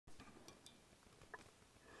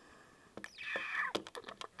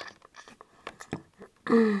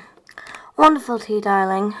Wonderful tea,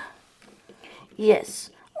 darling. Yes,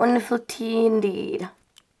 wonderful tea indeed.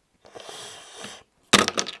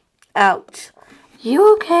 Ouch.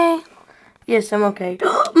 You okay? Yes, I'm okay.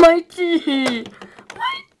 My tea!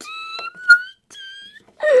 My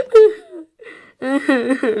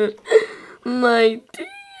tea! My tea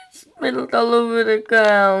spilled all over the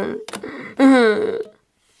ground.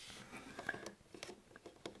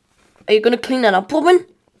 Are you gonna clean that up, woman?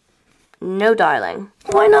 No, darling.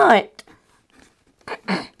 Why not?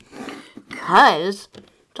 Because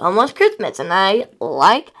it's almost Christmas and I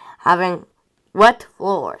like having wet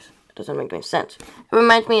floors. It doesn't make any sense. It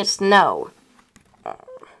reminds me of snow. I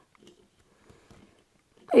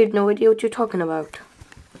have no idea what you're talking about.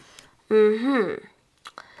 You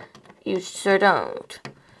sure don't.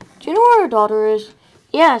 Do you know where her daughter is?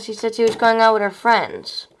 Yeah, she said she was going out with her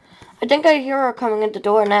friends. I think I hear her coming at the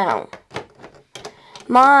door now.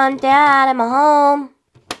 Mom, Dad, I'm home.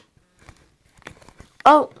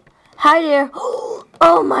 Oh, hi there.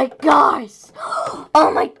 Oh my gosh.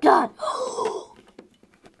 Oh my God.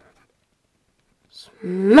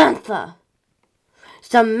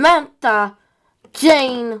 Samantha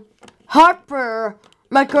Jane Harper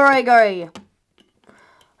Magregery.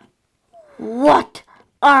 What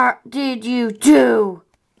did you do?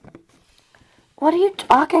 What are you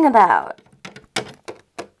talking about?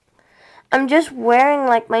 I'm just wearing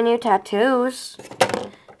like my new tattoos.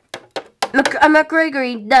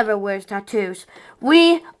 Magregery never wears tattoos.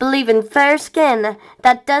 We believe in fair skin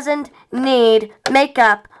that doesn't need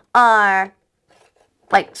makeup or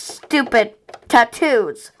like stupid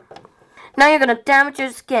tattoos. Now you're gonna damage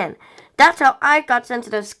your skin. That's how I got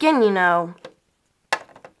sensitive skin, you know.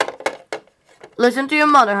 Listen to your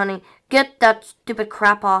mother, honey. Get that stupid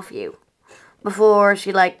crap off you before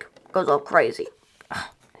she like goes all crazy.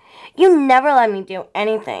 You never let me do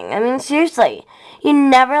anything. I mean, seriously. You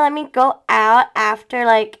never let me go out after,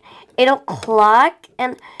 like, 8 o'clock.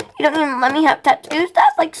 And you don't even let me have tattoos.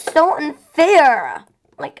 That's, like, so unfair.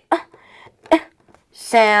 Like,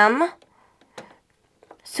 Sam.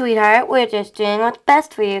 Sweetheart, we're just doing what's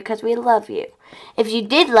best for you because we love you. If you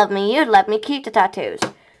did love me, you'd let me keep the tattoos.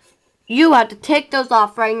 You have to take those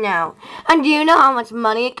off right now. And do you know how much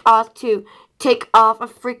money it costs to take off a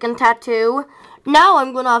freaking tattoo? Now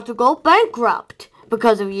I'm going to have to go bankrupt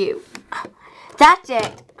because of you. That's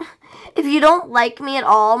it. If you don't like me at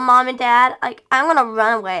all, Mom and Dad, like, I'm going to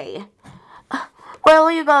run away. Where will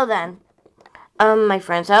you go then? My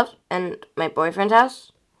friend's house and my boyfriend's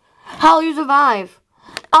house. How'll you survive?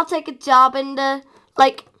 I'll take a job in the,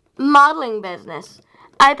 like, modeling business.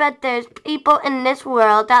 I bet there's people in this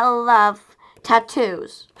world that love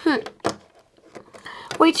tattoos.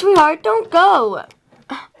 Wait, sweetheart, don't go.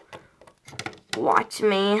 Watch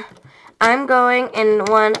me. I'm going in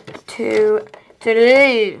 1, 2,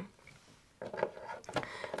 3.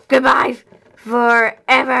 Goodbye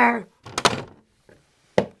forever.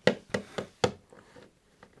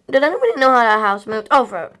 Did anybody know how that house moved? Oh,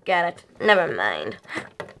 forget it. Never mind.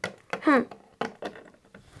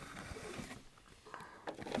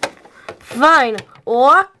 Fine.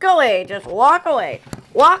 Walk away. Just walk away.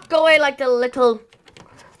 Walk away like the little...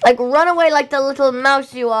 Like, run away like the little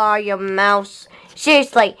mouse you are, you mouse.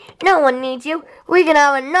 Seriously, no one needs you. We can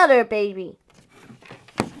have another baby.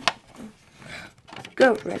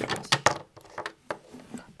 Go, Reddit.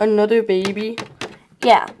 Another baby?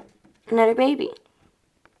 Yeah, another baby.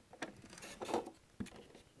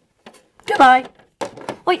 Goodbye.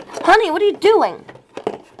 Wait, honey, what are you doing?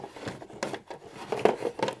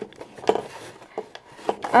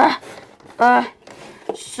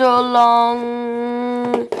 So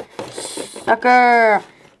long, sucker.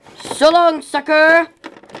 So long, sucker.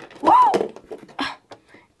 Whoa.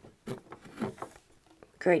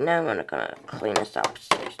 Great, now I'm gonna clean this up.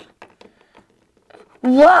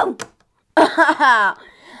 Whoa.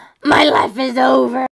 My life is over.